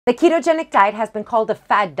The ketogenic diet has been called a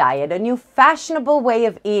fad diet, a new fashionable way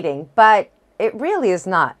of eating, but it really is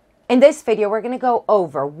not. In this video, we're going to go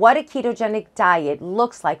over what a ketogenic diet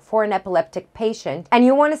looks like for an epileptic patient, and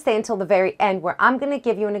you want to stay until the very end where I'm going to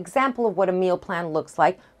give you an example of what a meal plan looks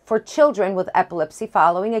like for children with epilepsy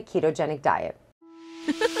following a ketogenic diet.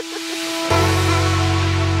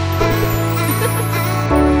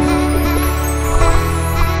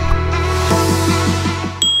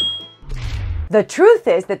 The truth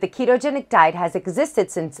is that the ketogenic diet has existed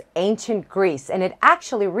since ancient Greece, and it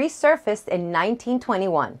actually resurfaced in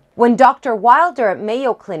 1921 when Dr. Wilder at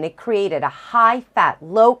Mayo Clinic created a high-fat,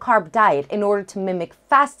 low-carb diet in order to mimic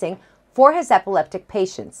fasting for his epileptic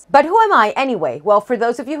patients. But who am I anyway? Well, for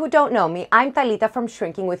those of you who don't know me, I'm Talita from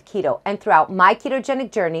Shrinking with Keto, and throughout my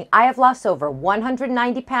ketogenic journey, I have lost over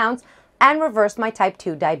 190 pounds and reversed my type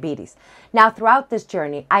 2 diabetes. Now, throughout this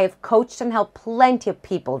journey, I have coached and helped plenty of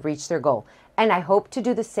people reach their goal, and I hope to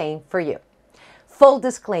do the same for you. Full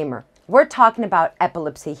disclaimer, we're talking about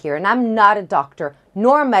epilepsy here, and I'm not a doctor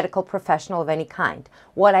nor a medical professional of any kind.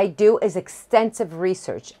 What I do is extensive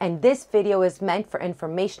research, and this video is meant for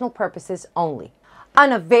informational purposes only.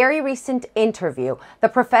 On a very recent interview, the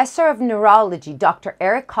professor of neurology, Dr.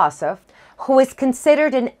 Eric Kossoff, who is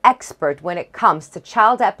considered an expert when it comes to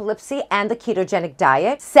child epilepsy and the ketogenic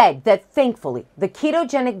diet, said that thankfully the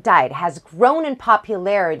ketogenic diet has grown in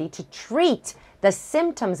popularity to treat the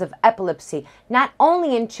symptoms of epilepsy, not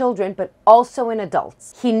only in children, but also in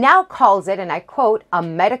adults. He now calls it, and I quote, a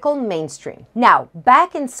medical mainstream. Now,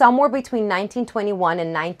 back in somewhere between 1921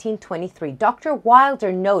 and 1923, Dr.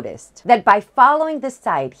 Wilder noticed that by following this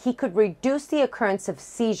diet, he could reduce the occurrence of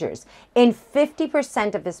seizures in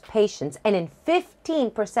 50% of his patients, and in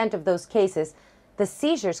 15% of those cases, the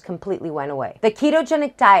seizures completely went away. The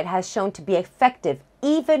ketogenic diet has shown to be effective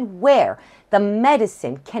even where the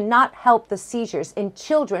medicine cannot help the seizures in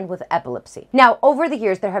children with epilepsy. Now, over the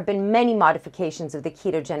years, there have been many modifications of the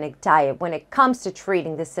ketogenic diet when it comes to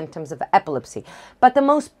treating the symptoms of epilepsy, but the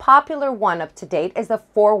most popular one up to date is the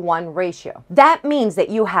 4:1 ratio. That means that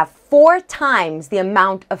you have 4 times the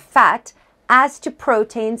amount of fat as to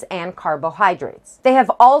proteins and carbohydrates. They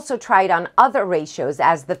have also tried on other ratios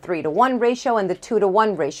as the 3:1 ratio and the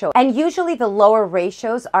 2:1 ratio, and usually the lower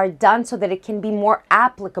ratios are done so that it can be more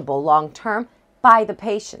applicable long-term by the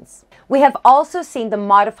patients. We have also seen the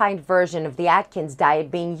modified version of the Atkins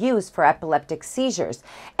diet being used for epileptic seizures,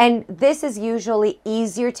 and this is usually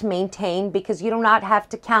easier to maintain because you do not have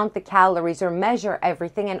to count the calories or measure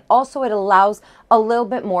everything, and also it allows a little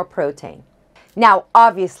bit more protein. Now,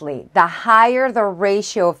 obviously, the higher the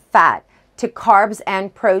ratio of fat to carbs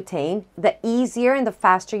and protein, the easier and the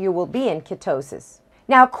faster you will be in ketosis.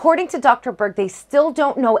 Now, according to Dr. Berg, they still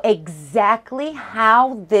don't know exactly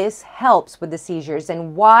how this helps with the seizures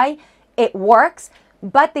and why it works,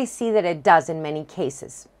 but they see that it does in many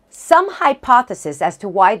cases. Some hypothesis as to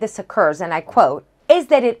why this occurs, and I quote, is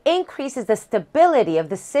that it increases the stability of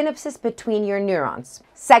the synapses between your neurons.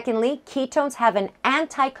 Secondly, ketones have an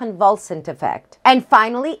anticonvulsant effect. And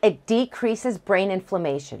finally, it decreases brain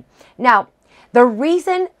inflammation. Now, the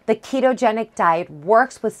reason the ketogenic diet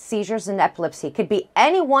works with seizures and epilepsy could be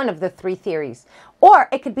any one of the 3 theories, or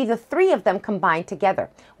it could be the 3 of them combined together.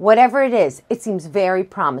 Whatever it is, it seems very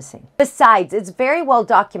promising. Besides, it's very well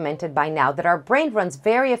documented by now that our brain runs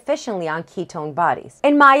very efficiently on ketone bodies.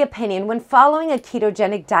 In my opinion, when following a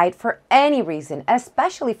ketogenic diet for any reason,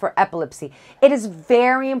 especially for epilepsy, it is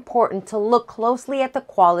very important to look closely at the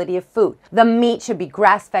quality of food. The meat should be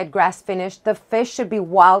grass-fed, grass-finished. The fish should be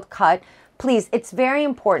wild-caught. Please, it's very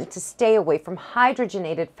important to stay away from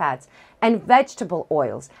hydrogenated fats and vegetable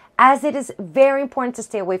oils, as it is very important to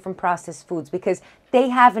stay away from processed foods because they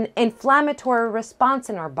have an inflammatory response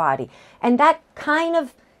in our body. And that kind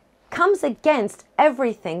of comes against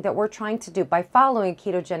everything that we're trying to do by following a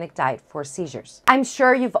ketogenic diet for seizures. I'm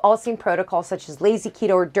sure you've all seen protocols such as lazy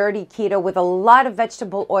keto or dirty keto with a lot of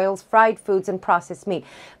vegetable oils, fried foods, and processed meat.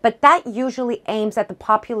 But that usually aims at the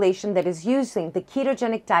population that is using the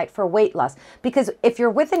ketogenic diet for weight loss, because if you're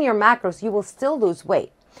within your macros, you will still lose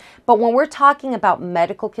weight. But when we're talking about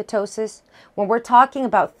medical ketosis, when we're talking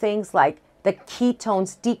about things like the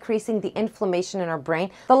ketones decreasing the inflammation in our brain,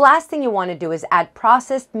 the last thing you want to do is add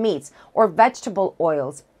processed meats or vegetable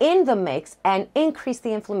oils in the mix and increase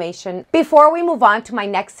the inflammation. Before we move on to my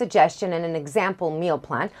next suggestion and an example meal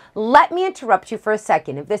plan, let me interrupt you for a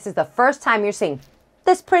second. If this is the first time you're seeing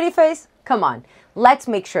this pretty face, come on, let's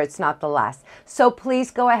make sure it's not the last. So please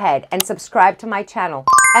go ahead and subscribe to my channel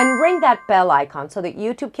and ring that bell icon so that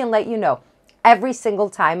YouTube can let you know every single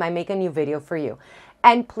time I make a new video for you.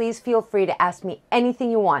 And please feel free to ask me anything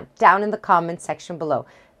you want down in the comments section below.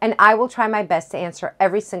 and I will try my best to answer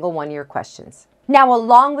every single one of your questions. Now,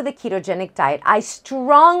 along with a ketogenic diet, I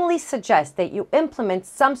strongly suggest that you implement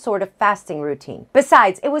some sort of fasting routine.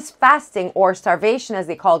 Besides, it was fasting, or starvation as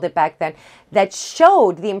they called it back then, that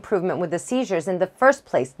showed the improvement with the seizures in the first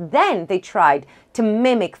place. Then they tried to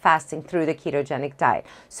mimic fasting through the ketogenic diet.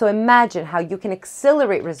 So imagine how you can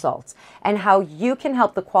accelerate results and how you can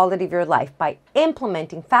help the quality of your life by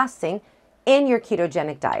implementing fasting in your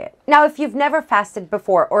ketogenic diet. Now, if you've never fasted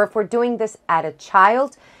before, or if we're doing this at a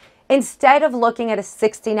child, instead of looking at a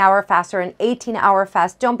 16-hour fast or an 18-hour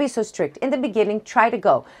fast, don't be so strict. In the beginning, try to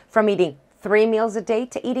go from eating 3 meals a day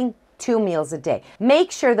to eating 2 meals a day.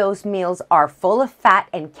 Make sure those meals are full of fat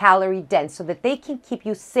and calorie dense so that they can keep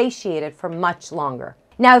you satiated for much longer.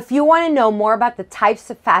 Now, if you want to know more about the types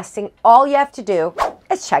of fasting, all you have to do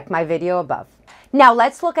is check my video above. Now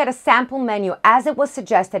let's look at a sample menu as it was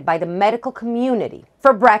suggested by the medical community.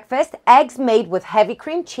 For breakfast, eggs made with heavy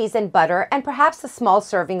cream cheese and butter and perhaps a small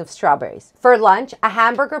serving of strawberries. For lunch, a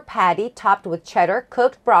hamburger patty topped with cheddar,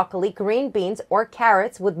 cooked broccoli, green beans, or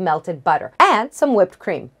carrots with melted butter, and some whipped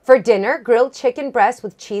cream. For dinner, grilled chicken breast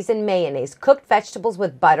with cheese and mayonnaise, cooked vegetables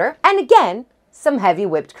with butter, and again, some heavy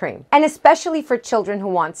whipped cream. And especially for children who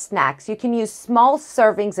want snacks, you can use small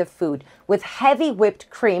servings of food with heavy whipped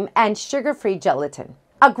cream and sugar-free gelatin.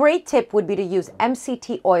 A great tip would be to use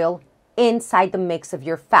MCT oil inside the mix of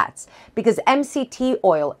your fats, because MCT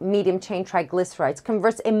oil, medium chain triglycerides,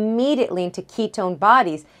 converts immediately into ketone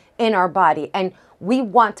bodies in our body, and we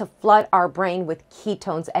want to flood our brain with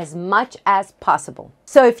ketones as much as possible.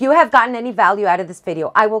 So if you have gotten any value out of this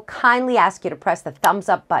video, I will kindly ask you to press the thumbs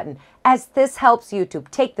up button, as this helps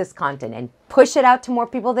YouTube take this content and push it out to more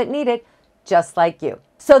people that need it, just like you.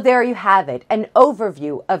 So there you have it, an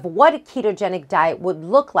overview of what a ketogenic diet would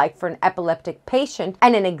look like for an epileptic patient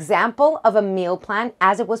and an example of a meal plan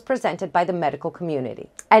as it was presented by the medical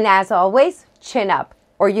community. And as always, chin up,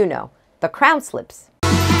 or the crown slips.